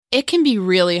It can be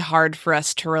really hard for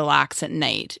us to relax at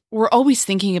night. We're always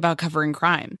thinking about covering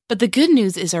crime. But the good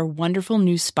news is our wonderful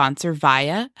new sponsor,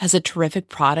 Via, has a terrific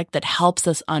product that helps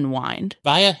us unwind.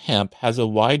 Via Hemp has a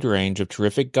wide range of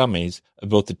terrific gummies of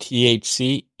both the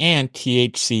THC and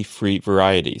THC-free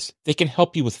varieties. They can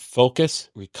help you with focus,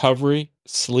 recovery,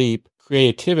 sleep,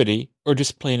 creativity, or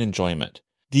just plain enjoyment.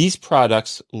 These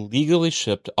products legally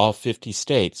ship to all 50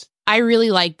 states. I really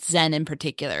liked Zen in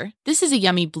particular. This is a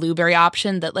yummy blueberry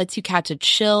option that lets you catch a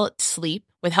chill sleep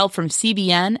with help from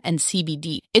CBN and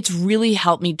CBD. It's really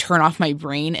helped me turn off my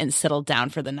brain and settle down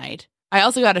for the night. I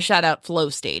also got to shout out Flow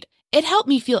State. It helped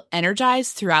me feel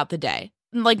energized throughout the day.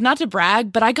 Like, not to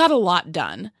brag, but I got a lot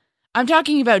done. I'm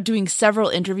talking about doing several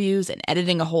interviews and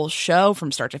editing a whole show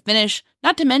from start to finish,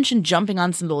 not to mention jumping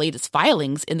on some of the latest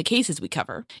filings in the cases we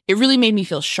cover. It really made me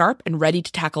feel sharp and ready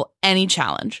to tackle any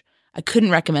challenge. I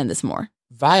couldn't recommend this more.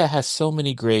 Via has so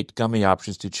many great gummy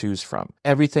options to choose from.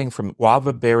 Everything from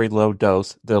guava berry low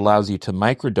dose that allows you to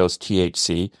microdose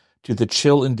THC to the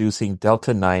chill-inducing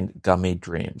Delta-9 gummy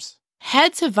dreams.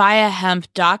 Head to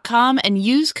viahemp.com and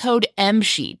use code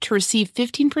MSHEET to receive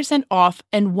 15% off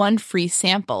and one free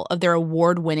sample of their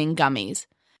award-winning gummies.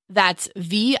 That's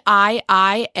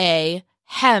VIIA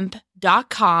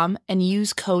hemp.com and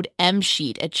use code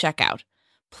MSHEET at checkout.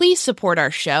 Please support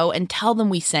our show and tell them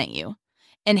we sent you.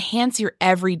 Enhance your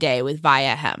everyday with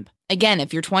Via Hemp. Again,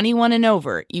 if you're 21 and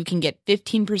over, you can get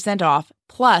 15% off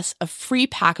plus a free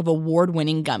pack of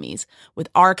award-winning gummies with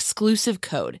our exclusive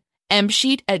code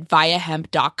MSheet at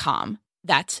viahemp.com.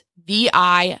 That's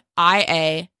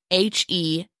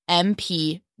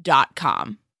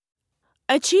VIIAHEMP.com.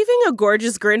 Achieving a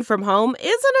gorgeous grin from home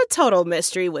isn't a total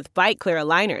mystery with Byte Clear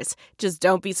aligners. Just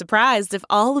don't be surprised if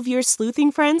all of your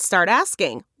sleuthing friends start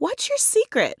asking, "What's your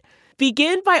secret?"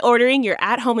 Begin by ordering your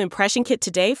at-home impression kit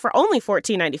today for only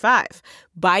 $14.95.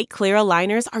 Byte Clear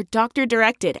aligners are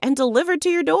doctor-directed and delivered to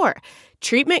your door.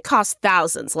 Treatment costs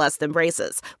thousands less than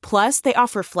braces. Plus, they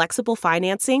offer flexible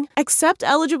financing, accept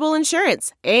eligible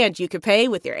insurance, and you can pay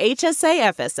with your HSA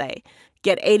FSA.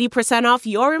 Get 80% off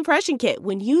your impression kit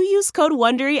when you use code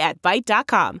WONDERY at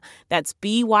Byte.com. That's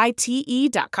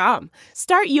BYTE.com.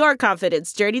 Start your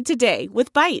confidence journey today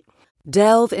with Byte.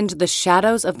 Delve into the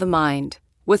shadows of the mind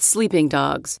with Sleeping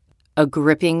Dogs, a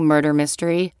gripping murder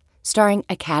mystery starring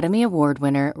Academy Award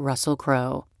winner Russell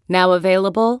Crowe. Now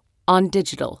available on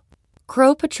digital.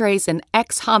 Crowe portrays an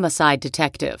ex-homicide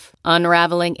detective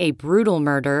unraveling a brutal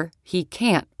murder he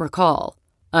can't recall.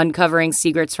 Uncovering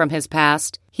secrets from his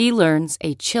past, he learns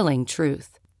a chilling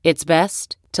truth. It's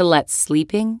best to let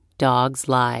sleeping dogs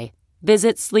lie.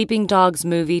 Visit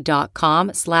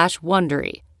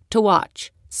sleepingdogsmovie.com/Wondery to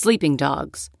watch Sleeping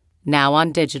Dogs, now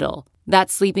on digital.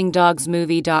 That's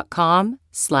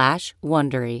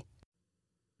sleepingdogsmovie.com/Wondery.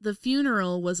 The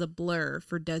funeral was a blur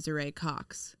for Desiree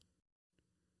Cox.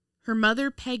 Her mother,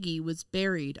 Peggy, was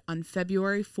buried on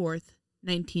February 4th,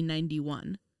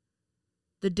 1991.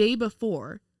 The day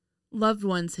before, loved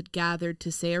ones had gathered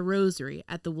to say a rosary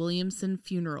at the Williamson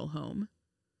Funeral Home.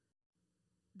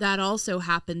 That also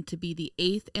happened to be the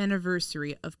 8th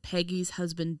anniversary of Peggy's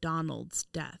husband Donald's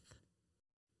death.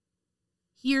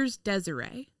 Here's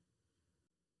Desiree.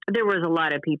 There was a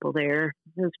lot of people there.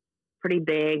 It was pretty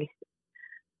big.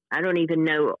 I don't even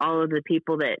know all of the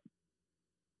people that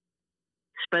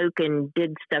spoke and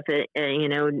did stuff. I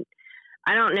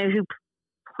don't know who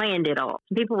planned it all.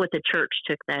 People with the church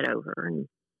took that over and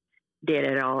did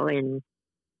it all, and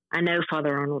I know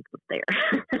Father Arnold was there.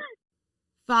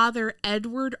 Father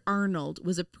Edward Arnold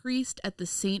was a priest at the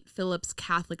St. Philip's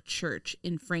Catholic Church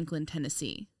in Franklin,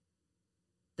 Tennessee.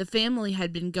 The family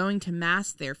had been going to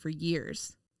Mass there for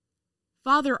years.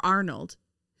 Father Arnold,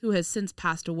 who has since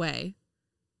passed away,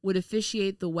 would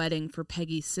officiate the wedding for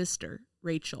Peggy's sister,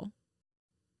 Rachel.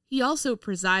 He also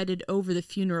presided over the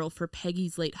funeral for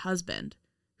Peggy's late husband,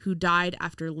 who died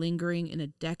after lingering in a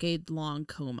decade-long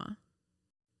coma.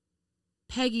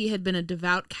 Peggy had been a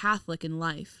devout Catholic in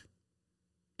life,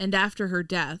 and after her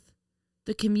death,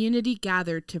 the community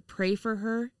gathered to pray for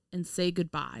her and say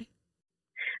goodbye.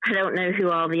 I don't know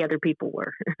who all the other people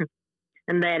were,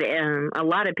 and that a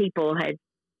lot of people had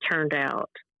turned out.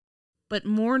 But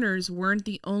mourners weren't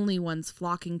the only ones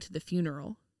flocking to the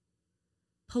funeral.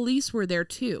 Police were there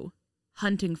too,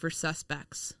 hunting for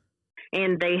suspects.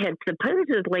 And they had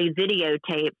supposedly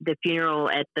videotaped the funeral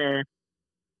at the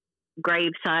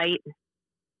grave site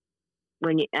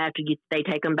they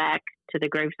take them back to the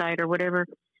grave site or whatever.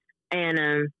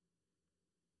 And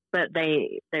but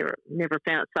they never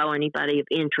saw anybody of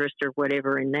interest or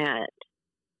whatever in that.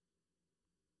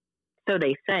 So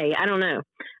they say. I don't know.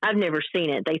 I've never seen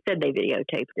it. They said they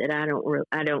videotaped it. I don't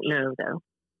know though,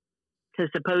 So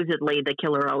supposedly the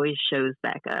killer always shows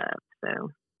back up.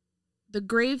 So the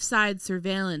graveside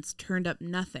surveillance turned up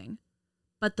nothing,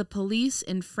 but the police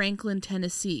in Franklin,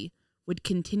 Tennessee would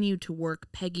continue to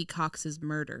work Peggy Cox's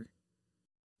murder.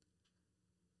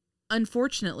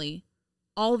 Unfortunately,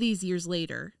 all these years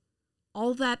later,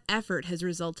 all that effort has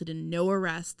resulted in no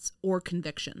arrests or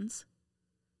convictions.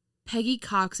 Peggy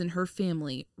Cox and her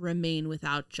family remain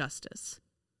without justice.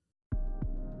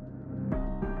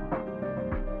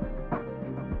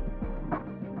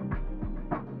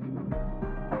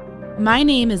 My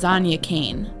name is Anya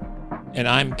Kane. And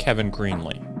I'm Kevin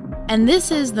Greenlee. And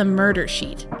this is The Murder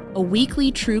Sheet, a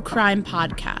weekly true crime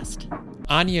podcast.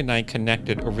 Anya and I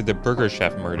connected over the Burger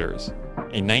Chef murders,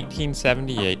 a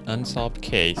 1978 unsolved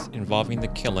case involving the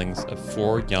killings of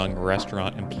 4 young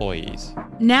restaurant employees.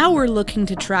 Now we're looking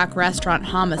to track restaurant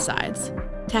homicides.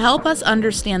 To help us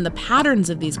understand the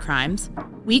patterns of these crimes,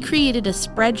 we created a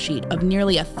spreadsheet of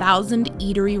nearly 1,000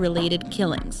 eatery-related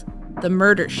killings, the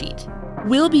Murder Sheet.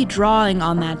 We'll be drawing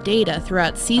on that data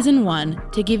throughout Season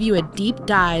 1 to give you a deep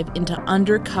dive into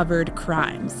undercovered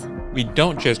crimes. We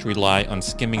don't just rely on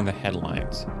skimming the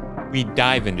headlines. We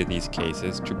dive into these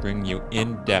cases to bring you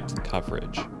in-depth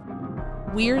coverage.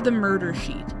 We're The Murder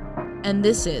Sheet, and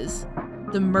this is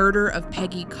The Murder of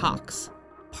Peggy Cox,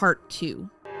 Part 2.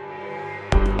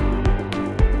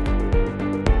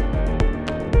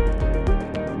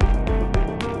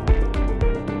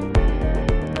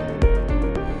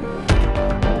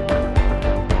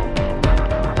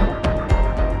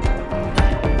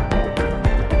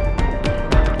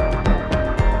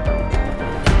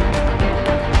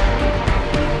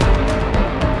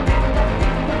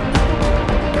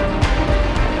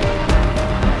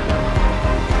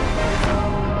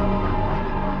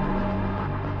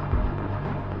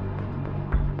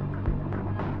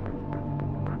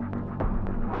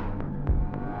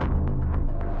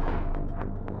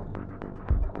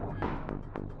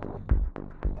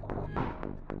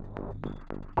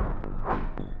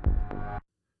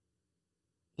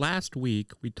 Last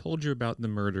week, we told you about the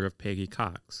murder of Peggy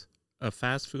Cox, a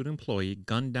fast food employee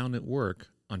gunned down at work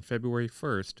on February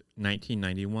 1st,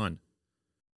 1991.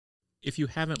 If you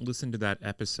haven't listened to that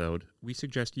episode, we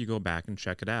suggest you go back and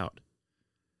check it out.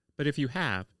 But if you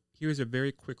have, here's a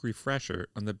very quick refresher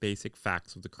on the basic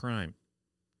facts of the crime.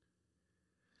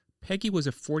 Peggy was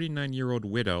a 49-year-old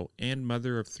widow and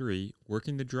mother of 3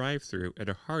 working the drive-thru at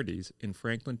a Hardee's in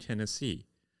Franklin, Tennessee,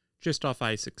 just off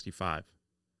I-65.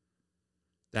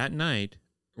 That night,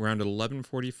 around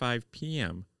 11:45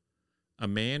 p.m., a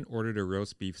man ordered a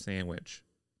roast beef sandwich.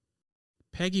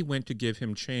 Peggy went to give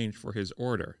him change for his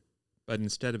order, but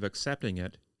instead of accepting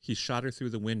it, he shot her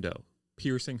through the window,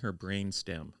 piercing her brain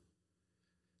stem.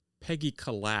 Peggy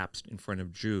collapsed in front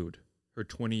of Jude, her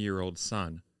 20-year-old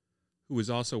son, who was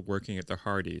also working at the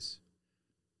Hardee's.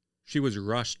 She was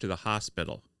rushed to the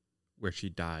hospital, where she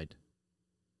died.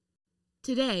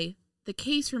 Today, the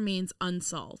case remains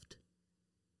unsolved.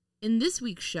 In this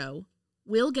week's show,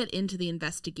 we'll get into the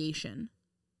investigation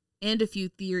and a few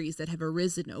theories that have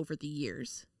arisen over the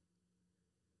years.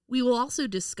 We will also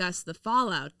discuss the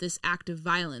fallout this act of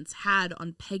violence had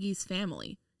on Peggy's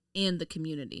family and the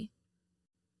community.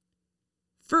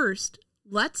 First,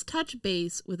 let's touch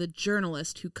base with a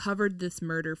journalist who covered this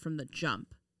murder from the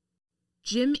jump.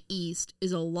 Jim East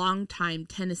is a longtime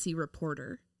Tennessee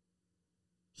reporter.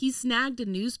 He snagged a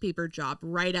newspaper job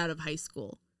right out of high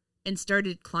school and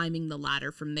started climbing the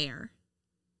ladder from there.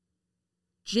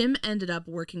 Jim ended up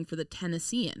working for the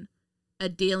Tennessean, a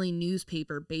daily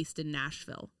newspaper based in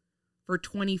Nashville, for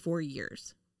 24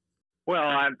 years. Well,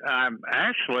 I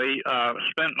actually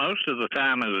spent most of the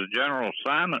time as a general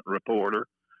assignment reporter.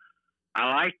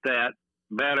 I like that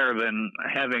better than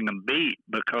having a beat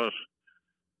because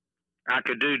I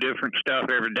could do different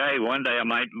stuff every day. One day I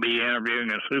might be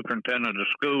interviewing a superintendent of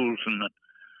schools, and the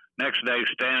next day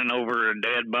standing over a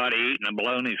dead body eating a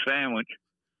bologna sandwich.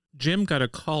 Jim got a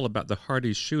call about the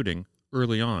Hardee's shooting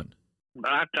early on.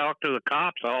 I talked to the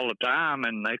cops all the time,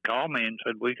 and they called me and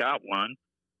said, we got one.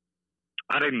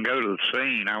 I didn't go to the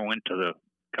scene. I went to the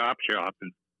cop shop,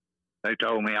 and they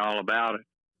told me all about it.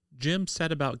 Jim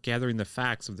set about gathering the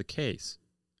facts of the case,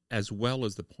 as well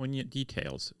as the poignant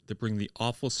details that bring the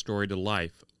awful story to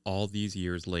life all these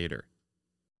years later.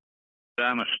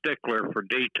 I'm a stickler for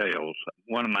details.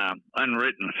 One of my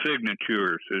unwritten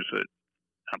signatures is that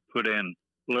I put in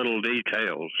little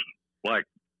details, like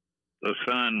the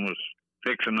son was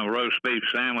fixing the roast beef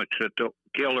sandwich that the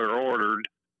killer ordered.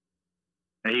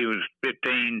 He was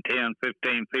 15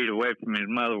 feet away from his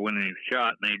mother when he was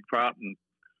shot, and he dropped and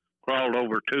crawled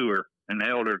over to her and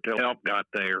held her till help got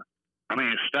there. I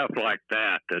mean, stuff like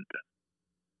that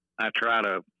I try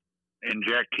to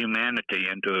inject humanity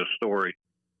into a story.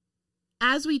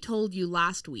 As we told you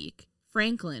last week,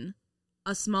 Franklin,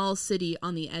 a small city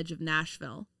on the edge of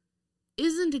Nashville,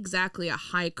 isn't exactly a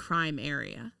high-crime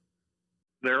area.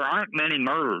 There aren't many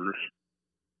murders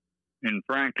in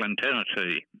Franklin,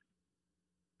 Tennessee.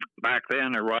 Back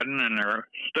then there wasn't, and there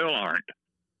still aren't.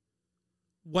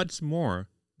 What's more,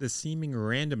 the seeming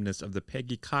randomness of the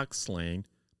Peggy Cox slaying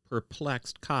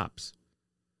perplexed cops.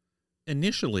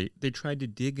 Initially, they tried to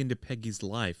dig into Peggy's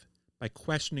life by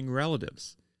questioning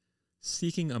relatives,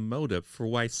 seeking a motive for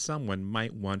why someone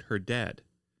might want her dead.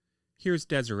 Here's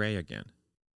Desiree again.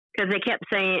 Because they kept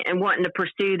saying and wanting to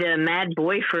pursue the mad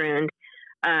boyfriend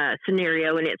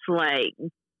scenario, and it's like,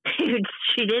 dude,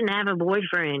 she didn't have a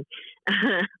boyfriend.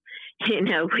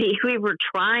 We were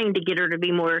trying to get her to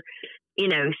be more,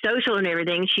 social and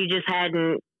everything. She just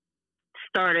hadn't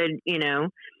started,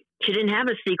 she didn't have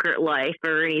a secret life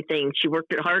or anything. She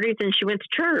worked at Hardee's and she went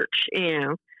to church,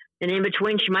 and in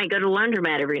between she might go to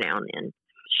laundromat every now and then.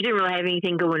 She didn't really have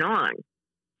anything going on.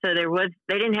 So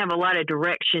they didn't have a lot of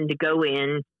direction to go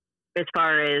in as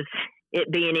far as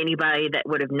it being anybody that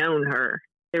would have known her.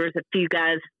 There was a few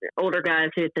guys, older guys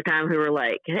at the time, who were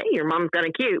like, hey, your mom's kind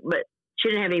of cute, but she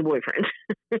didn't have any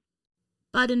boyfriends.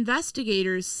 But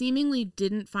investigators seemingly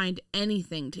didn't find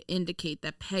anything to indicate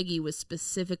that Peggy was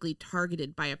specifically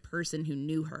targeted by a person who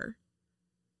knew her.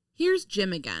 Here's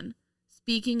Jim again,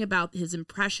 speaking about his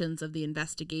impressions of the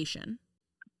investigation.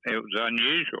 It was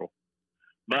unusual,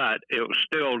 but it was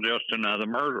still just another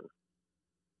murder.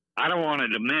 I don't want to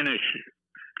diminish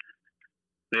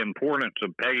the importance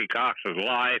of Peggy Cox's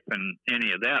life and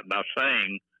any of that by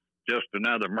saying just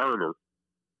another murder.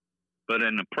 But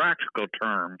in the practical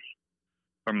terms,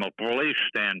 from a police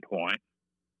standpoint,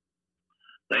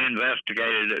 they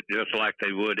investigated it just like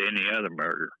they would any other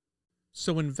murder.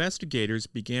 So investigators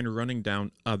began running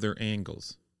down other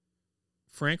angles.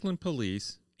 Franklin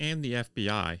police and the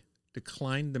FBI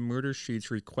declined the Murder Sheet's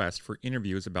request for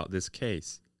interviews about this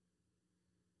case.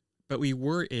 But we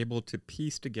were able to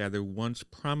piece together once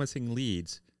promising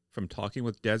leads from talking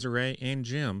with Desiree and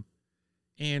Jim,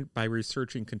 and by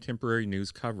researching contemporary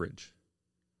news coverage.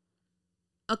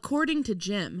 According to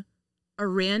Jim, a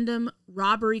random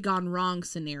robbery gone wrong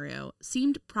scenario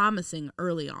seemed promising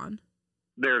early on.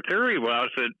 Their theory was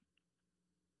that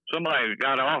somebody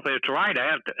got off, it's right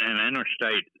at an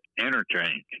interstate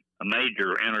interchange, a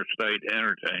major interstate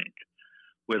interchange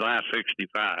with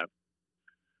I-65.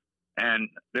 And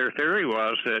their theory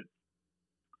was that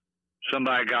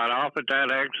somebody got off at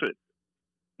that exit,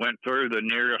 went through the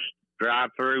nearest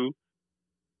drive-through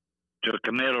to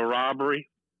commit a robbery,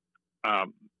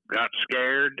 got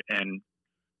scared and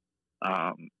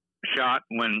shot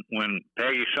when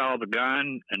Peggy saw the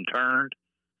gun and turned.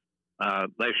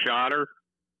 They shot her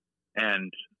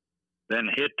and then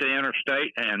hit the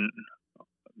interstate, and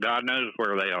God knows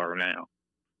where they are now.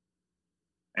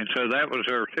 And so that was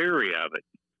their theory of it.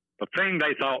 The thing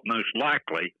they thought most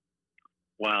likely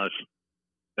was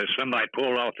that somebody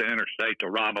pulled off the interstate to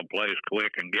rob a place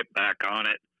quick and get back on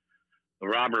it. The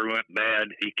robber went bad.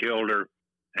 He killed her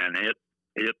and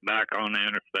hit back on the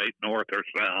interstate, north or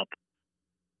south,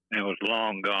 and was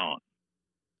long gone.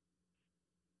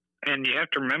 And you have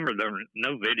to remember there were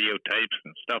no videotapes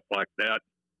and stuff like that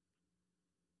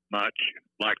much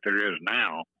like there is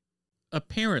now.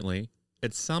 Apparently,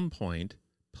 at some point,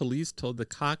 police told the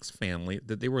Cox family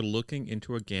that they were looking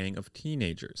into a gang of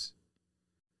teenagers.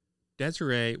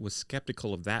 Desiree was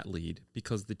skeptical of that lead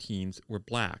because the teens were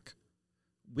black.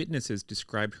 Witnesses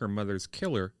described her mother's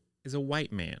killer as a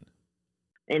white man.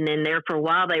 And then there for a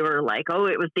while they were like, oh,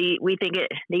 we think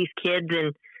these kids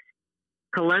in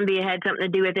Columbia had something to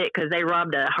do with it because they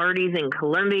robbed a Hardee's in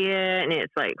Columbia. And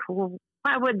it's like, well,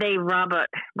 why would they why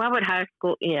would high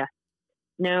school? Yeah.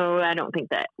 No, I don't think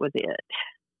that was it.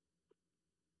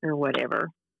 Or whatever.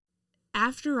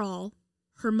 After all,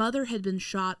 her mother had been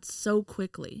shot so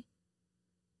quickly.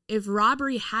 If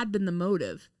robbery had been the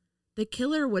motive, the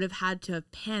killer would have had to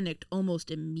have panicked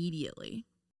almost immediately.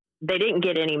 They didn't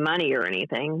get any money or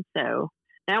anything, so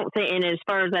I don't think, and as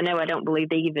far as I know, I don't believe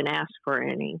they even asked for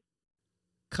any.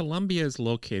 Columbia is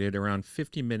located around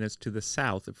 50 minutes to the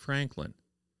south of Franklin.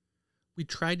 We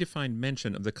tried to find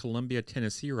mention of the Columbia,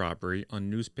 Tennessee robbery on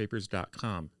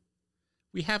newspapers.com.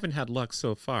 We haven't had luck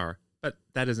so far, but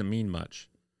that doesn't mean much.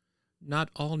 Not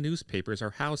all newspapers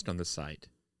are housed on the site,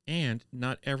 and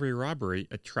not every robbery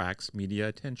attracts media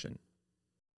attention.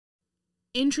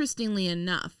 Interestingly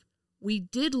enough, we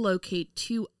did locate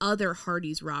 2 other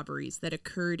Hardee's robberies that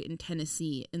occurred in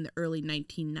Tennessee in the early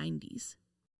 1990s.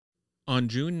 On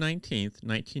June 19,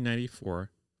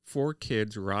 1994, 4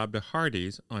 kids robbed a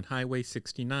Hardee's on Highway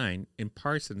 69 in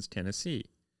Parsons, Tennessee.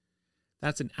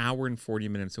 That's an hour and 40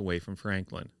 minutes away from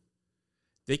Franklin.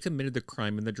 They committed the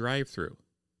crime in the drive-thru,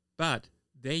 but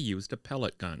they used a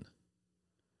pellet gun.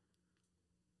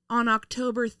 On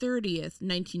October 30th,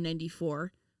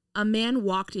 1994, a man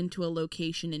walked into a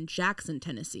location in Jackson,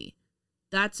 Tennessee.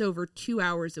 That's over 2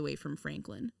 hours away from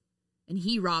Franklin, and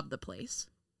he robbed the place.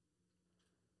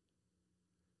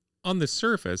 On the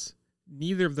surface,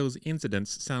 neither of those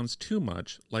incidents sounds too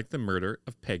much like the murder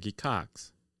of Peggy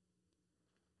Cox.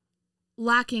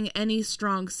 Lacking any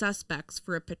strong suspects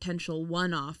for a potential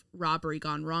one-off robbery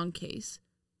gone wrong case,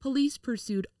 police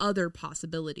pursued other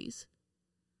possibilities.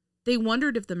 They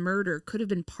wondered if the murder could have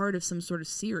been part of some sort of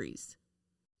series.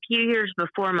 A few years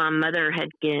before my mother had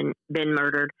been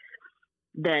murdered,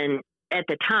 then at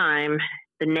the time,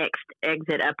 the next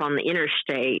exit up on the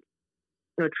interstate,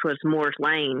 which was Moore's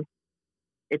Lane,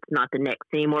 it's not the next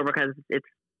anymore because it's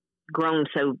grown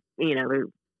so,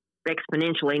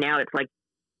 exponentially. Now it's like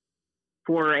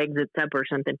 4 exits up or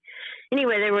something.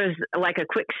 Anyway, there was like a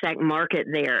quick sack market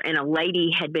there, and a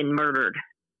lady had been murdered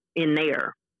in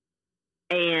there.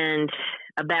 And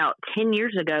about 10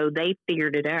 years ago, they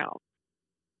figured it out.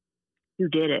 Who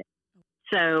did it?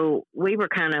 So we were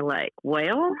kind of like,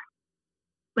 well,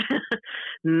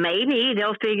 maybe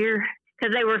they'll figure,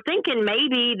 because they were thinking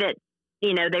maybe that,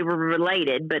 they were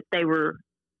related, but they were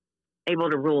able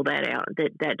to rule that out,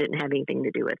 that didn't have anything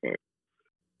to do with it.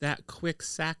 That quick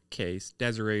sack case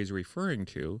Desiree is referring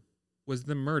to was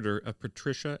the murder of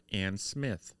Patricia Ann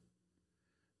Smith.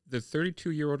 The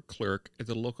 32-year-old clerk at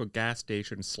the local gas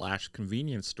station /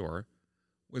 convenience store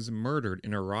was murdered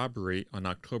in a robbery on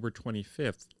October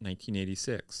 25th,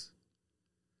 1986.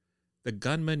 The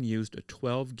gunman used a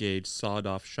 12-gauge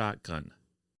sawed-off shotgun.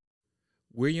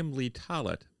 William Lee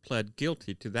Tollett pled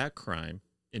guilty to that crime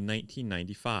in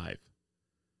 1995.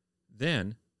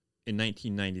 Then, in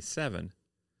 1997,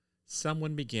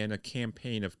 someone began a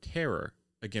campaign of terror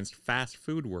against fast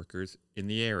food workers in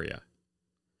the area.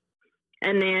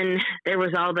 And then there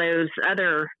was all those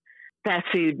other fast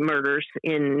food murders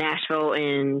in Nashville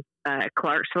and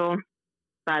Clarksville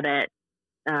by that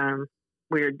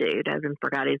weird dude. I haven't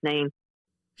forgot his name.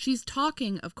 She's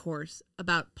talking, of course,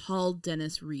 about Paul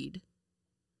Dennis Reed.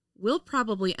 We'll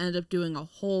probably end up doing a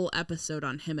whole episode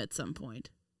on him at some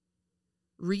point.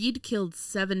 Reed killed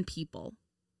 7 people,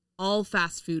 all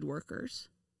fast food workers.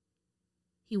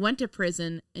 He went to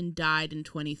prison and died in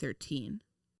 2013.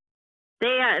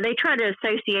 They tried to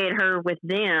associate her with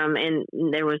them, and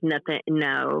there was nothing.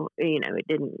 No, it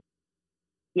didn't.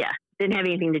 Yeah, didn't have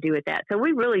anything to do with that. So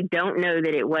we really don't know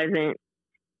that it wasn't,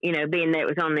 being that it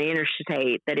was on the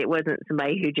interstate, that it wasn't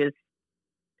somebody who just.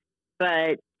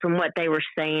 But from what they were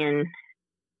saying,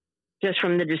 just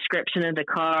from the description of the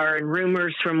car and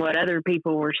rumors from what other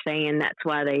people were saying, that's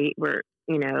why they were,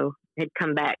 had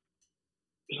come back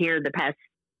here the past,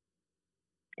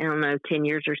 10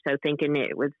 years or so, thinking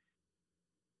it was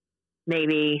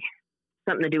maybe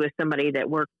something to do with somebody that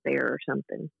worked there or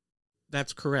something.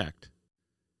 That's correct.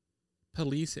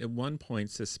 Police at one point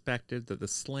suspected that the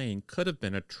slaying could have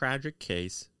been a tragic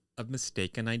case of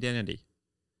mistaken identity.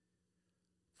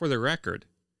 For the record,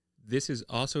 this is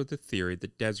also the theory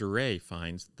that Desiree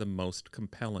finds the most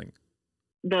compelling.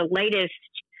 The latest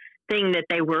thing that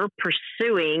they were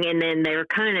pursuing, and then they were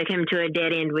kind of come to a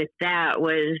dead end with that,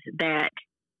 was that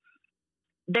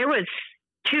there was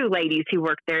 2 ladies who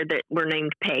worked there that were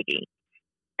named Peggy.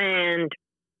 And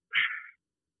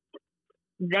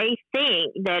they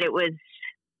think that it was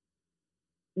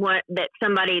that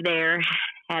somebody there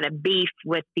had a beef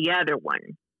with the other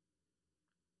one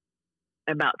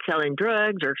about selling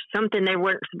drugs or something they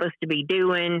weren't supposed to be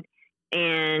doing.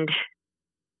 And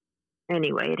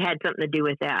anyway, it had something to do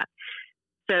with that.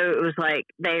 So it was like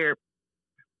I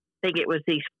think it was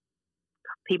these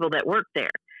people that worked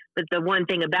there. But the one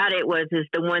thing about it is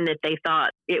the one that they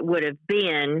thought it would have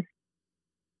been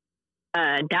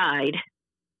died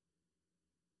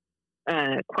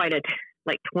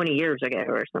like 20 years ago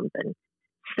or something.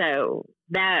 So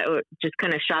that just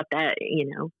kind of shot that,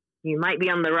 you might be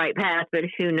on the right path, but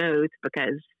who knows,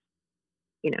 because,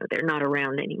 they're not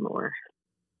around anymore.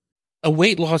 A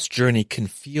weight loss journey can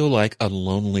feel like a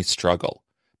lonely struggle,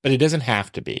 but it doesn't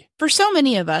have to be. For so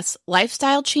many of us,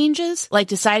 lifestyle changes, like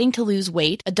deciding to lose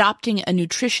weight, adopting a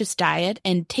nutritious diet,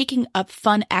 and taking up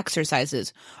fun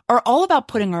exercises, are all about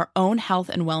putting our own health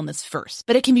and wellness first.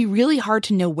 But it can be really hard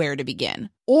to know where to begin,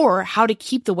 or how to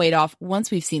keep the weight off once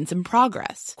we've seen some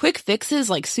progress. Quick fixes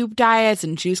like soup diets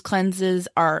and juice cleanses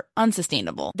are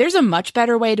unsustainable. There's a much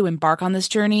better way to embark on this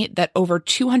journey that over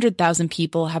 200,000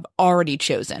 people have already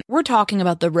chosen. We're talking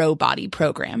about the Row Body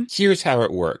program. Here's how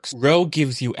it works. Row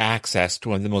gives you access to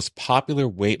one of the most popular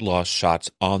weight loss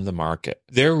shots on the market.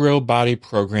 Their Row Body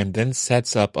program then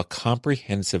sets up a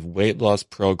comprehensive weight loss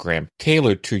program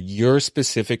tailored to your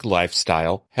specific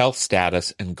lifestyle, health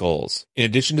status, and goals. In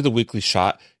addition to the weekly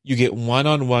shot, you get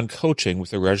one-on-one coaching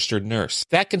with a registered nurse.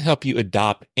 That can help you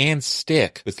adopt and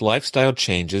stick with lifestyle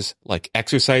changes like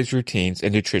exercise routines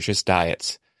and nutritious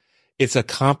diets. It's a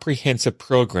comprehensive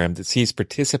program that sees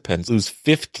participants lose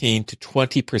 15 to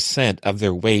 20% of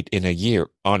their weight in a year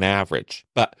on average.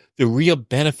 But the real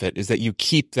benefit is that you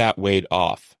keep that weight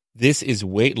off. This is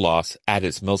weight loss at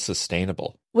its most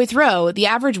sustainable. With Row, the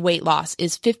average weight loss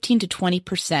is 15 to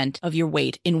 20% of your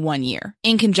weight in 1 year,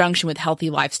 in conjunction with healthy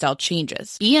lifestyle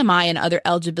changes. BMI and other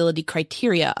eligibility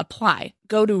criteria apply.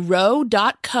 Go to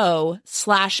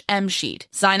row.co/msheet.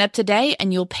 Sign up today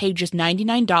and you'll pay just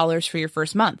 $99 for your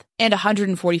first month and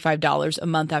 $145 a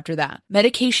month after that.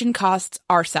 Medication costs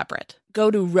are separate.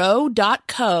 Go to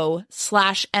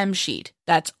row.co/msheet.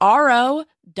 That's ro.co/msheet.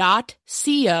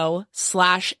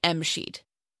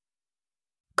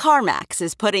 CarMax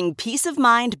is putting peace of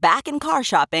mind back in car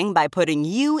shopping by putting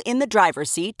you in the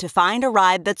driver's seat to find a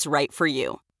ride that's right for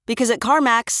you. Because at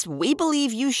CarMax, we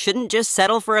believe you shouldn't just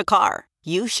settle for a car.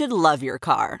 You should love your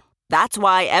car. That's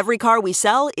why every car we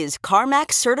sell is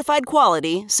CarMax certified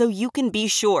quality, so you can be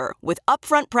sure with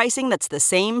upfront pricing that's the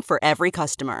same for every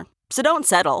customer. So don't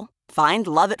settle. Find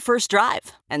love at first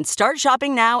drive and start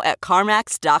shopping now at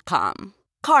CarMax.com.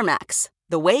 CarMax,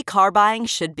 the way car buying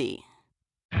should be.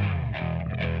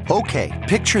 Okay,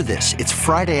 picture this. It's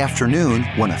Friday afternoon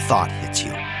when a thought hits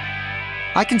you.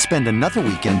 I can spend another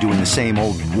weekend doing the same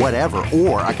old whatever,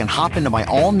 or I can hop into my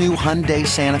all-new Hyundai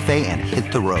Santa Fe and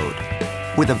hit the road.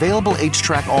 With available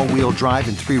H-Track all-wheel drive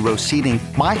and 3-row seating,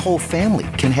 my whole family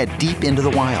can head deep into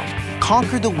the wild.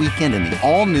 Conquer the weekend in the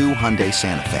all-new Hyundai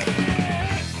Santa Fe.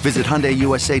 Visit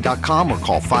HyundaiUSA.com or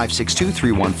call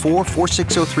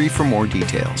 562-314-4603 for more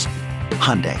details.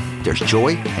 Hyundai, there's joy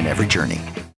in every journey.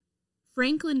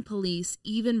 Franklin police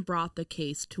even brought the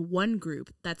case to one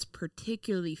group that's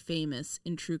particularly famous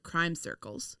in true crime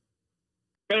circles.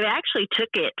 They actually took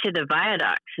it to the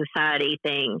Viaduct Society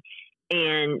thing,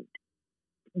 and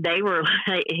they were,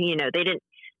 they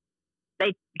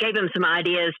gave them some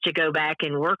ideas to go back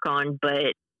and work on,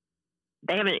 but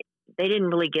they didn't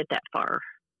really get that far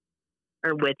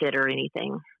or with it or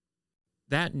anything.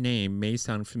 That name may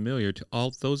sound familiar to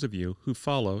all those of you who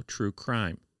follow true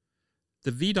crime.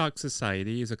 The VDOC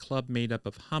Society is a club made up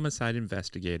of homicide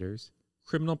investigators,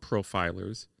 criminal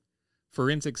profilers,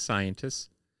 forensic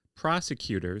scientists,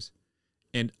 prosecutors,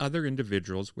 and other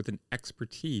individuals with an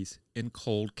expertise in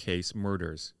cold case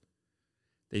murders.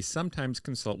 They sometimes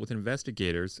consult with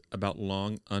investigators about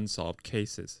long unsolved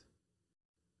cases.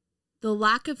 The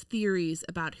lack of theories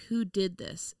about who did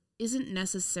this isn't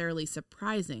necessarily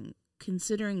surprising,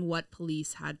 considering what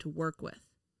police had to work with.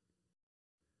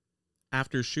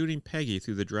 After shooting Peggy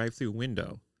through the drive-thru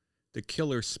window, the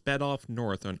killer sped off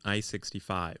north on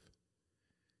I-65.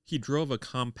 He drove a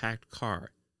compact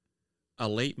car, a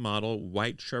late-model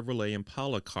white Chevrolet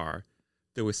Impala car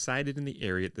that was sighted in the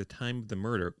area at the time of the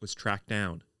murder was tracked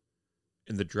down,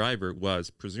 and the driver was,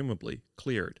 presumably,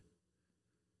 cleared.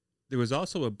 There was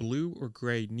also a blue or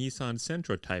gray Nissan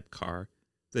Sentra-type car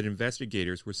that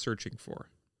investigators were searching for.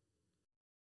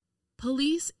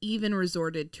 Police even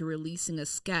resorted to releasing a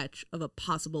sketch of a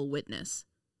possible witness,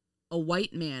 a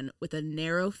white man with a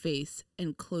narrow face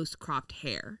and close-cropped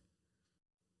hair.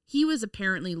 He was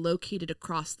apparently located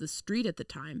across the street at the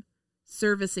time,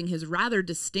 servicing his rather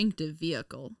distinctive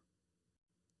vehicle.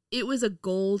 It was a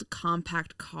gold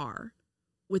compact car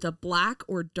with a black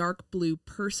or dark blue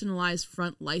personalized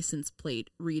front license plate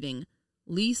reading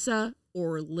Lisa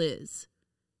or Liz.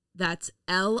 That's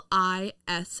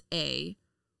Lisa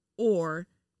or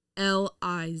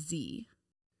Liz.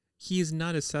 He is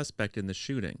not a suspect in the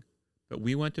shooting, but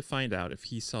we want to find out if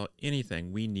he saw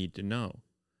anything we need to know.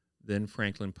 Then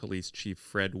Franklin Police Chief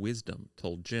Fred Wisdom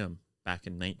told Jim back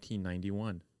in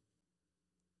 1991.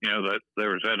 That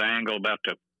there was that angle about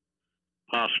the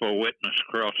possible witness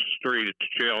across the street at the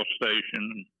Shell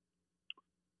station,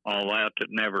 all that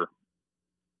never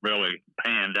really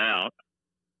panned out.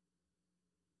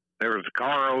 There was a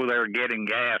car over there getting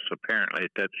gas, apparently,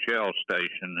 at that Shell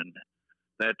station, and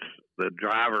that's the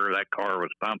driver of that car was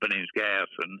pumping his gas,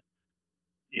 and,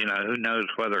 who knows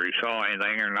whether he saw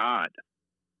anything or not.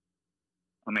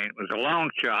 I mean, it was a long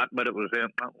shot, but it was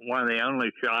one of the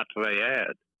only shots they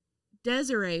had.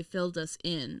 Desiree filled us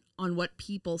in on what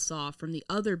people saw from the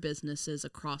other businesses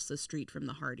across the street from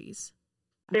the Hardys.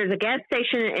 There's a gas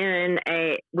station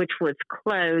which was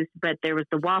closed, but there was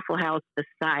the Waffle House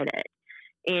beside it.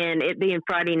 And it being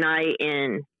Friday night,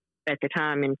 and at the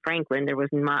time in Franklin, there was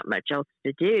not much else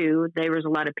to do. There was a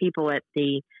lot of people at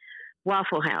the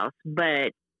Waffle House,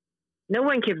 but no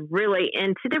one could really.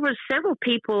 And so there were several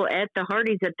people at the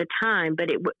Hardys at the time,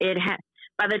 but it had.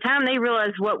 By the time they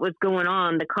realized what was going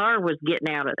on, the car was getting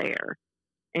out of there,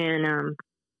 and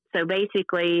so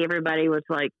basically everybody was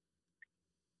like,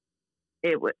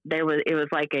 it was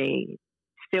like a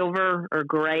silver or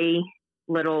gray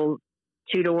little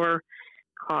 2-door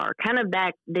car. Kind of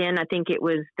back then, I think it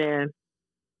was the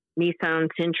Nissan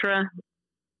Sentra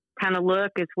kind of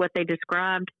look is what they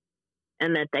described,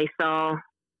 and that they saw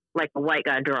like a white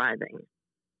guy driving.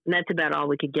 And that's about all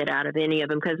we could get out of any of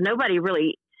them, because nobody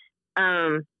really,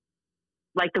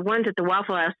 like the ones at the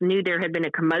Waffle House knew there had been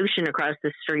a commotion across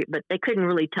the street, but they couldn't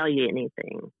really tell you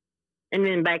anything. And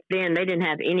then back then, they didn't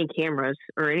have any cameras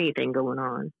or anything going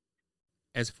on.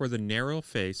 As for the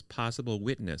narrow-faced possible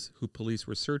witness who police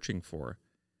were searching for,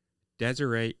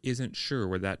 Desiree isn't sure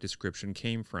where that description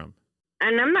came from.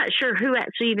 And I'm not sure who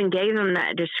actually even gave them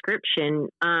that description.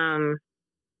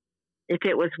 If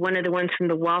it was one of the ones from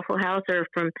the Waffle House or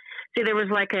there was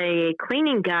like a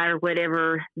cleaning guy or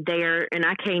whatever there, and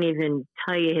I can't even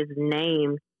tell you his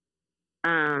name.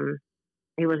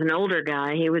 He was an older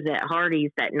guy. He was at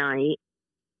Hardee's that night.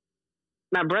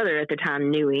 My brother at the time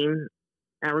knew him.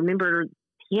 I remember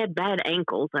he had bad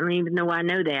ankles. I don't even know why I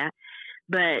know that.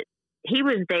 But he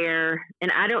was there,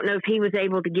 and I don't know if he was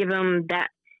able to give him that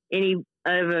any of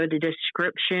the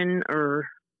description or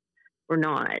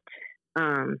not.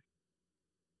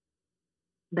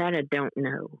 That I don't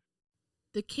know.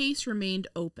 The case remained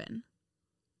open.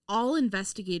 All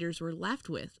investigators were left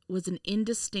with was an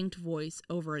indistinct voice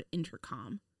over an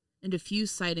intercom and a few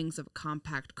sightings of a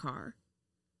compact car.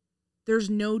 There's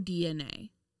no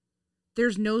DNA.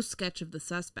 There's no sketch of the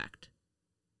suspect.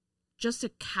 Just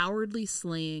a cowardly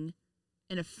slaying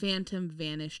and a phantom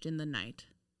vanished in the night.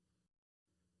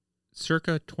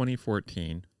 Circa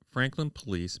 2014, Franklin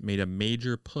police made a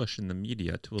major push in the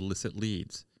media to elicit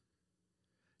leads.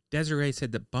 Desiree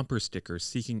said that bumper stickers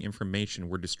seeking information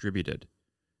were distributed,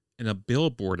 and a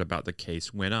billboard about the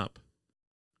case went up.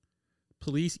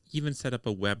 Police even set up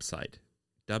a website,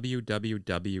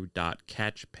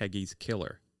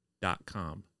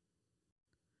 www.catchpeggie'skiller.com.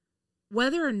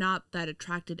 Whether or not that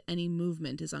attracted any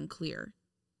movement is unclear,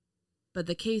 but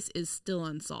the case is still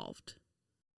unsolved.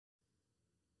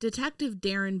 Detective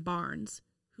Darren Barnes,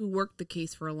 who worked the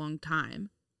case for a long time,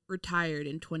 retired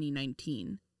in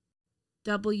 2019.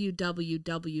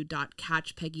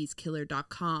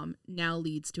 www.catchpeggie'skiller.com now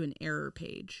leads to an error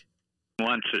page.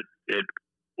 Once it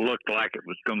looked like it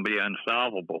was going to be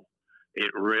unsolvable,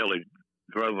 it really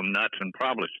drove them nuts, and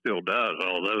probably still does,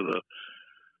 although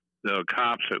the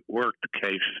cops that worked the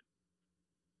case,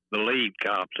 the lead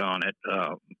cops on it,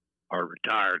 are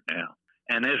retired now.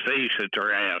 And this eats at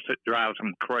their ass. It drives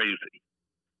them crazy.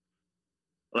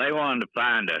 They wanted to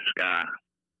find this guy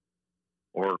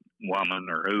or woman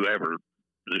or whoever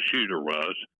the shooter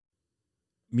was.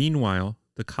 Meanwhile,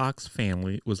 the Cox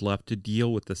family was left to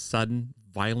deal with the sudden,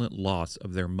 violent loss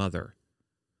of their mother.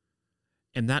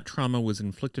 And that trauma was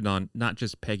inflicted on not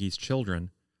just Peggie's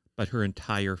children, but her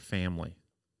entire family.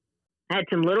 I had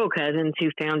some little cousins who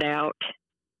found out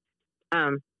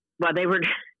while they were,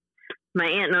 my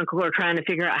aunt and uncle were trying to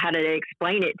figure out how to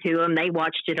explain it to them. They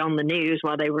watched it on the news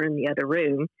while they were in the other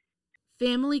room.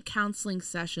 Family counseling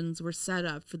sessions were set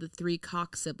up for the 3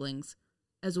 Cox siblings,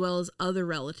 as well as other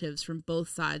relatives from both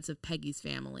sides of Peggie's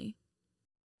family.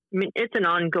 I mean, it's an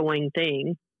ongoing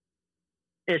thing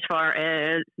as far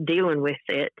as dealing with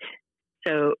it.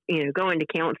 So, going to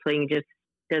counseling just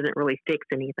doesn't really fix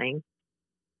anything.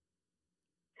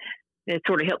 It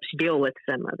sort of helps you deal with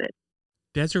some of it.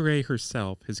 Desiree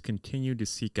herself has continued to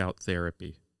seek out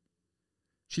therapy.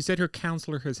 She said her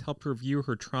counselor has helped her view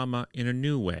her trauma in a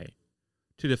new way,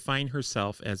 to define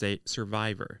herself as a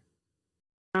survivor.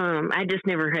 I just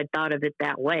never had thought of it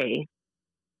that way,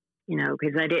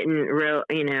 because I didn't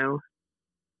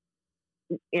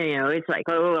it's like,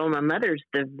 oh, well, my mother's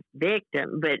the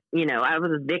victim, but, I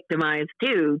was victimized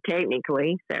too,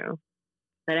 technically, so,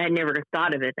 but I never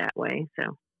thought of it that way, so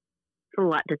it's a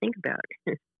lot to think about.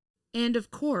 And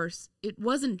of course, it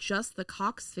wasn't just the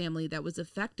Cox family that was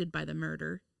affected by the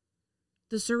murder.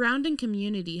 The surrounding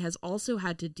community has also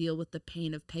had to deal with the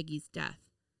pain of Peggie's death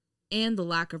and the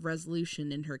lack of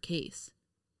resolution in her case.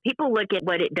 people look at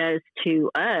what it does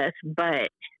to us, but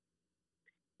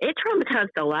it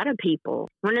traumatized a lot of people.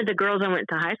 One of the girls I went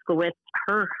to high school with,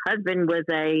 her husband was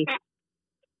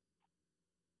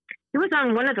he was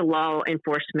on one of the law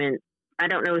enforcement. I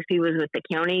don't know if he was with the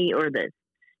county or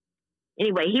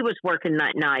anyway, he was working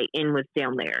that night and was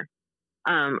down there.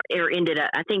 It ended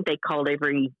up, I think they called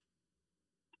everybody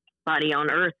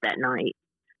on earth that night.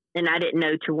 And I didn't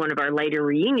know to one of our later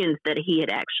reunions that he had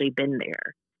actually been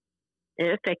there.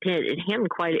 It affected him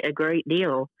quite a great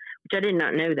deal, which I did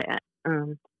not know that.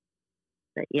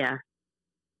 But yeah.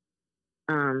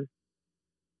 I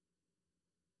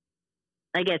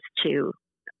guess too,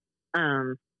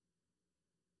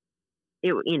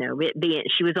 she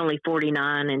was only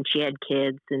 49 and she had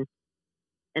kids and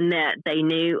that they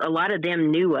knew, a lot of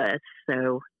them knew us.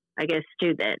 So I guess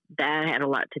too, that had a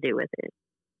lot to do with it.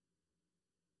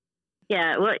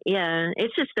 Yeah. Well, yeah,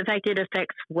 it's just the fact it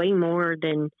affects way more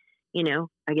than,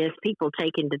 I guess people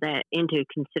take into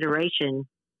consideration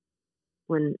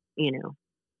when,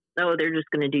 they're just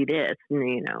going to do this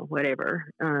and, whatever.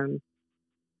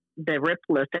 The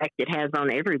ripple effect it has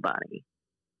on everybody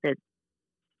that,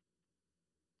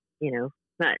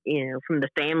 not, from the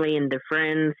family and the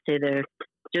friends to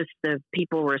the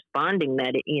people responding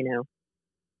that,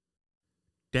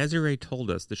 Desiree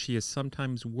told us that she is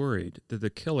sometimes worried that the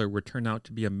killer would turn out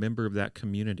to be a member of that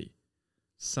community,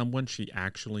 someone she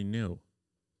actually knew.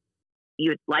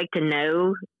 You'd like to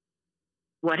know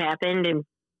what happened,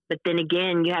 but then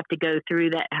again, you have to go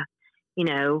through that,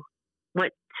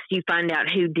 once you find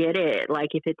out who did it,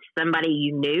 like if it's somebody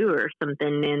you knew or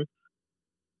something, then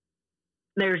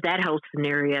there's that whole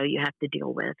scenario you have to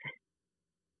deal with.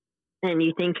 And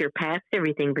you think you're past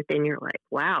everything, but then you're like,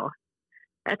 wow,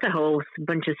 that's a whole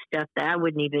bunch of stuff that I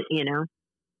wouldn't even,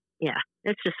 yeah,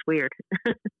 it's just weird.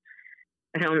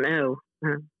 I don't know.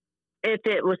 If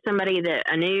it was somebody that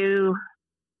I knew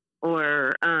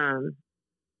or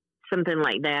something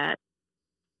like that,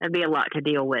 that'd be a lot to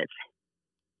deal with.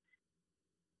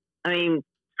 I mean,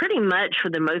 pretty much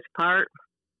for the most part,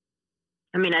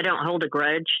 I mean, I don't hold a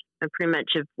grudge. I pretty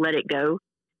much have let it go.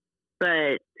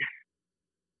 But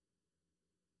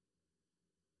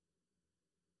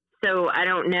so I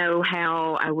don't know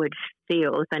how I would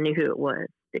feel if I knew who it was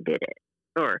that did it,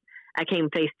 or I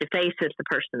came face to face with the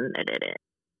person that did it.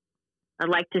 I'd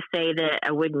like to say that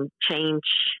I wouldn't change,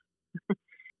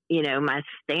 my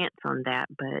stance on that,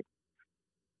 but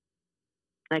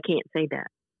I can't say that.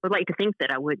 I'd like to think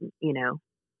that I wouldn't,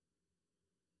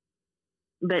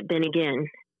 But then again,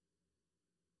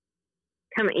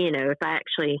 if I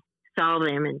actually saw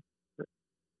them, and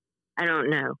I don't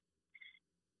know.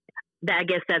 I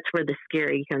guess that's where the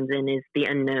scary comes in, is the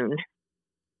unknown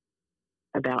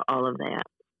about all of that.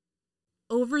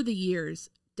 Over the years,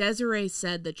 Desiree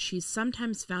said that she's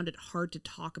sometimes found it hard to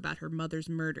talk about her mother's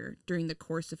murder during the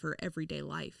course of her everyday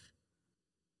life.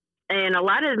 And a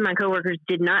lot of my coworkers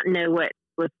did not know what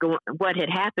had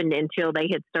happened until they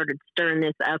had started stirring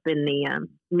this up in the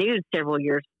news several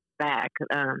years back.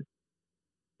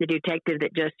 The detective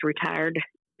that just retired,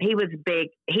 he was big.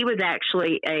 He was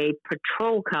actually a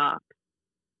patrol cop,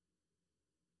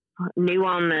 new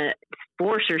on the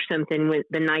force or something with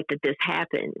the night that this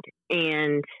happened.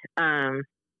 And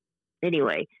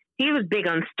anyway, he was big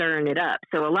on stirring it up.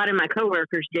 So a lot of my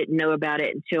coworkers didn't know about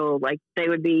it until they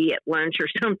would be at lunch or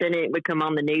something, and it would come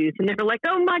on the news, and they were like,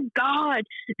 "Oh my God!"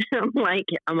 I'm like,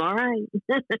 "I'm all right,"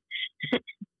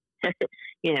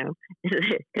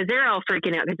 because they're all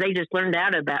freaking out because they just learned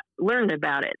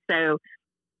about it. So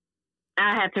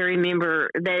I have to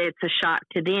remember that it's a shock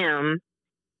to them,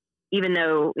 even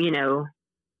though it's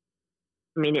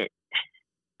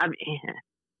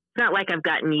not like I've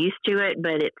gotten used to it,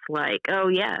 but it's like, oh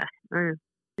yeah,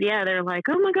 they're like,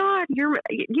 oh my God, you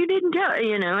didn't tell,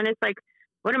 and it's like,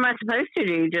 what am I supposed to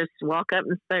do? Just walk up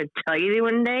and tell you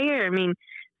one day? I mean,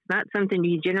 it's not something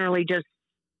you generally just,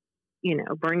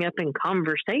 bring up in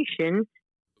conversation.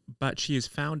 But she has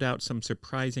found out some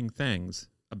surprising things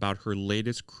about her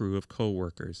latest crew of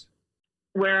coworkers.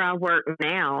 Where I work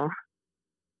now,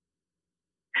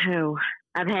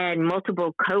 I've had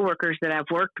multiple coworkers that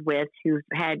I've worked with who've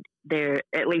had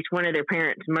at least one of their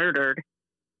parents murdered.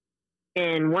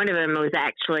 And one of them was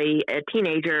actually a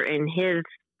teenager, and his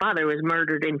father was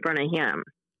murdered in front of him.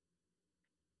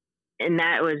 And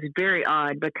that was very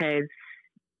odd, because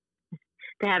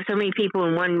to have so many people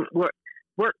in one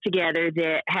work together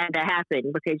that had to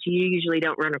happen, because you usually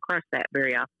don't run across that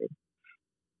very often.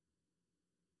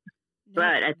 No.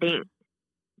 But I think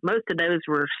most of those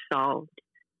were solved.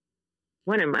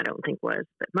 One of them I don't think was,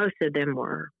 but most of them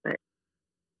were. But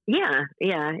yeah,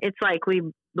 it's like we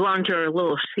belong to a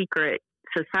little secret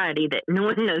society that no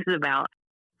one knows about.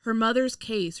 Her mother's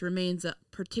case remains a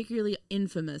particularly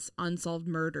infamous unsolved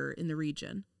murder in the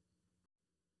region.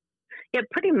 Yeah,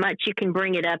 pretty much you can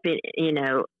bring it up,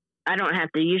 I don't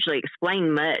have to usually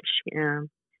explain much,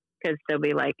 because they'll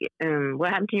be like, what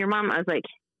happened to your mom? I was like,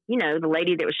 the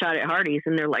lady that was shot at Hardee's,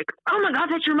 and they're like, oh my God,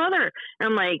 that's your mother. And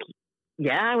I'm like,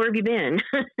 yeah, where have you been?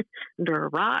 Under a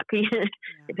rock.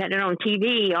 They've had it on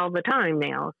TV all the time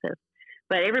now. So,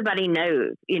 but everybody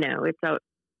knows, it's all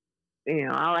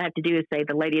I have to do is say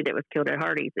the lady that was killed at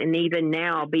Hardee's. And even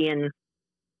now being,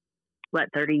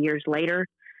 30 years later,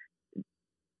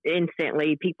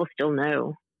 instantly people still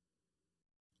know.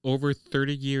 Over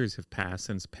 30 years have passed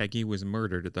since Peggy was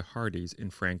murdered at the Hardee's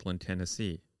in Franklin,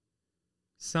 Tennessee.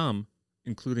 Some,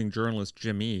 including journalist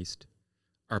Jim East,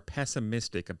 are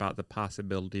pessimistic about the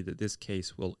possibility that this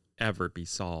case will ever be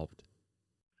solved.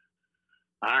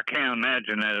 I can't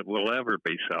imagine that it will ever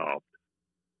be solved.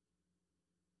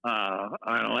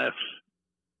 Unless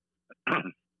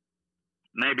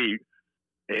maybe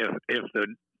if the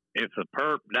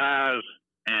perp dies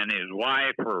and his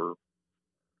wife or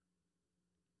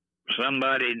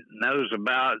somebody knows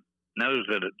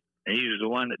that he's the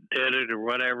one that did it or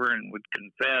whatever and would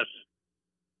confess,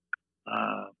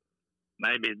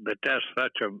 maybe, but that's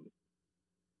such a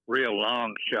real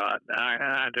long shot.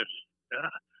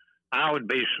 I would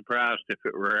be surprised if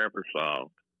it were ever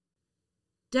solved.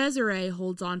 Desiree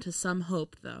holds on to some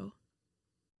hope, though.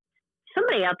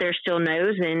 Somebody out there still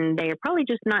knows, and they're probably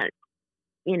just not,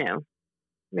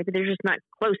 maybe they're just not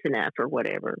close enough or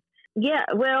whatever. Yeah,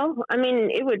 well,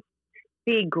 it would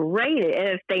be great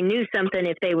if they knew something,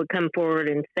 if they would come forward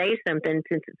and say something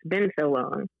since it's been so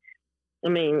long.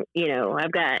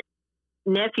 I've got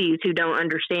nephews who don't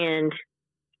understand,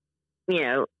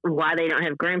 why they don't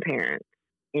have grandparents.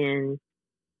 And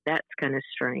that's kind of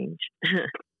strange,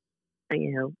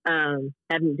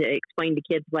 having to explain to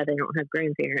kids why they don't have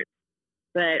grandparents.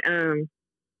 But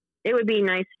it would be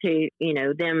nice to,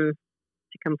 them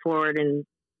to come forward and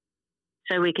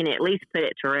so we can at least put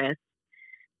it to rest.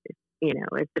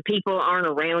 If the people aren't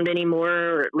around anymore,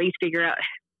 or at least figure out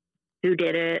who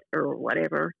did it or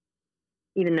whatever.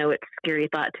 Even though it's a scary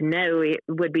thought to know, it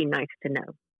would be nice to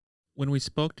know. When we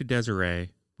spoke to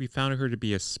Desiree, we found her to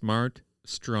be a smart,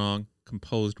 strong,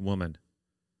 composed woman.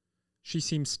 She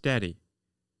seemed steady,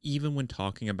 even when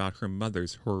talking about her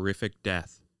mother's horrific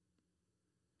death.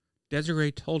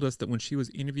 Desiree told us that when she was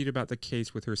interviewed about the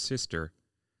case with her sister,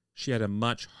 she had a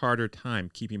much harder time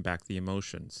keeping back the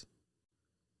emotions.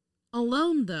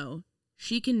 Alone, though,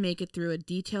 she can make it through a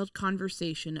detailed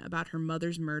conversation about her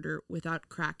mother's murder without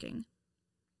cracking.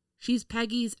 She's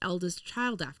Peggy's eldest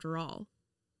child, after all.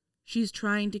 She's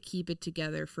trying to keep it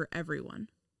together for everyone.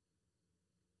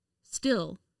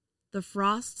 Still, the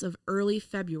frosts of early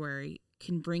February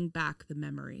can bring back the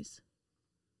memories.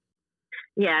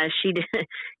 Yeah, she did.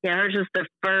 Yeah, hers was the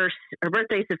first. Her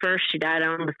birthday's the first. She died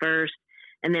on the 1st.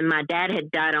 And then my dad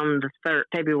had died on the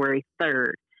February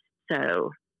 3rd.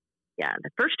 So, yeah, the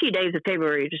first few days of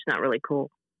February are just not really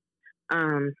cool.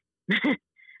 They're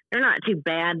not too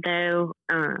bad, though.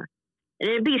 And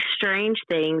it'd be strange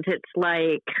things. It's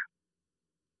like,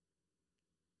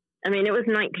 it was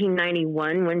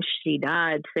 1991 when she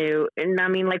died. So, and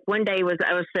one day I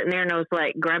was sitting there and I was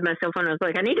like, grabbed my cell phone. I was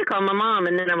like, I need to call my mom.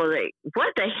 And then I was like,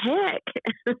 what the heck?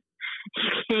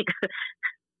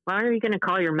 Why are you going to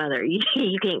call your mother? You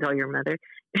can't call your mother.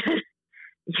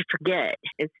 You forget.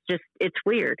 It's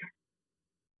weird.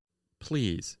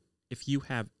 Please, if you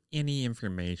have any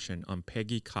information on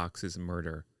Peggy Cox's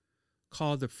murder,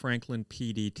 call the Franklin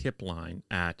PD tip line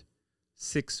at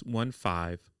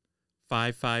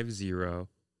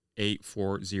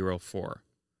 615-550-8404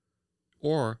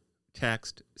 or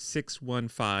text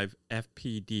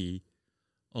 615-FPD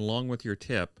along with your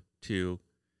tip to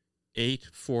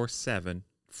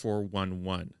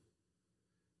 847-411.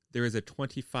 There is a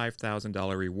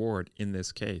 $25,000 reward in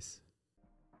this case.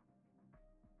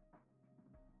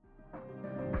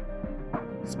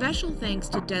 Special thanks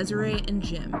to Desiree and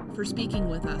Jim for speaking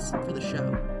with us for the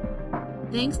show.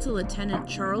 Thanks to Lieutenant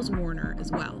Charles Warner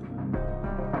as well.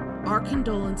 Our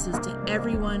condolences to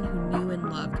everyone who knew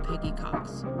and loved Peggy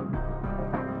Cox.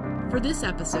 For this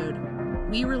episode,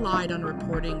 we relied on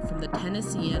reporting from the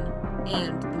Tennessean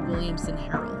and the Williamson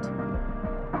Herald.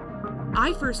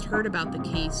 I first heard about the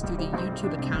case through the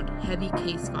YouTube account Heavy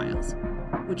Case Files,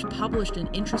 which published an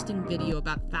interesting video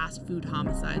about fast food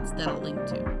homicides that I'll link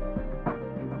to.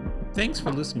 Thanks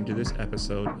for listening to this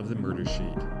episode of The Murder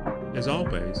Sheet. As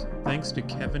always, thanks to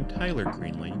Kevin Tyler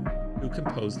Greenlee, who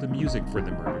composed the music for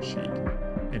The Murder Sheet,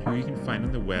 and who you can find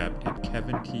on the web at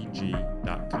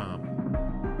kevintg.com.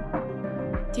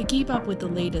 To keep up with the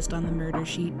latest on the Murder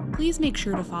Sheet, please make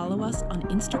sure to follow us on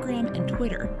Instagram and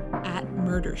Twitter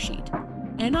 @Murder Sheet,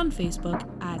 and on Facebook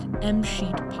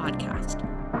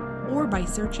 @MSheetPodcast, or by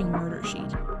searching Murder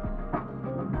Sheet.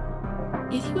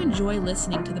 If you enjoy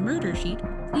listening to the Murder Sheet,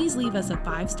 please leave us a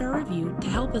 5-star review to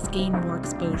help us gain more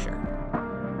exposure.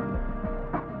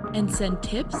 And send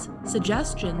tips,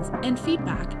 suggestions, and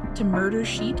feedback to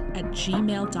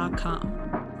murdersheet@gmail.com.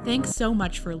 Thanks so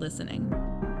much for listening.